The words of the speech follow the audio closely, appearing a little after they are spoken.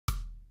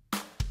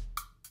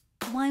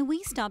why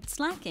we stopped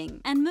slacking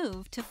and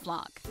moved to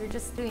Flock. We were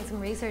just doing some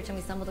research and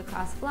we stumbled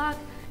across Flock.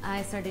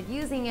 I started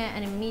using it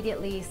and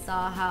immediately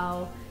saw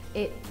how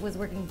it was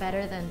working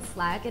better than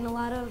Slack in a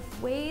lot of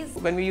ways.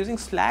 When we're using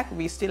Slack,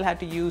 we still had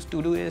to use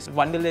Todoist,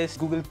 Wunderlist,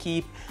 Google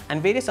Keep,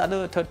 and various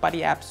other third-party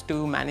apps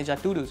to manage our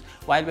to-dos.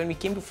 While when we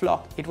came to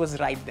Flock, it was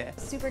right there.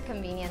 Super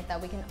convenient that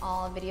we can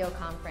all video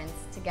conference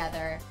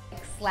together.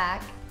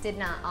 Slack did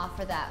not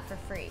offer that for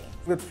free.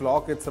 With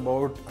Flock, it's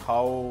about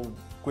how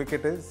quick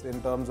it is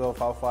in terms of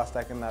how fast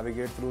I can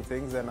navigate through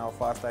things and how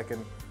fast I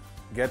can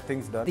get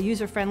things done. The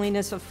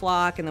user-friendliness of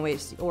Flock and the way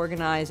it's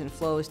organized and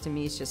flows to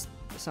me is just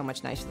so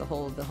much nicer. The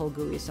whole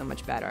GUI is so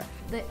much better.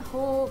 The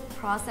whole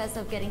process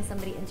of getting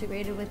somebody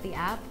integrated with the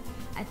app,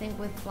 I think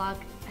with Flock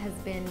has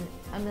been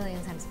a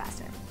million times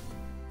faster.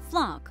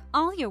 Flock,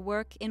 all your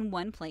work in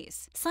one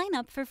place. Sign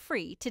up for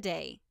free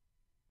today.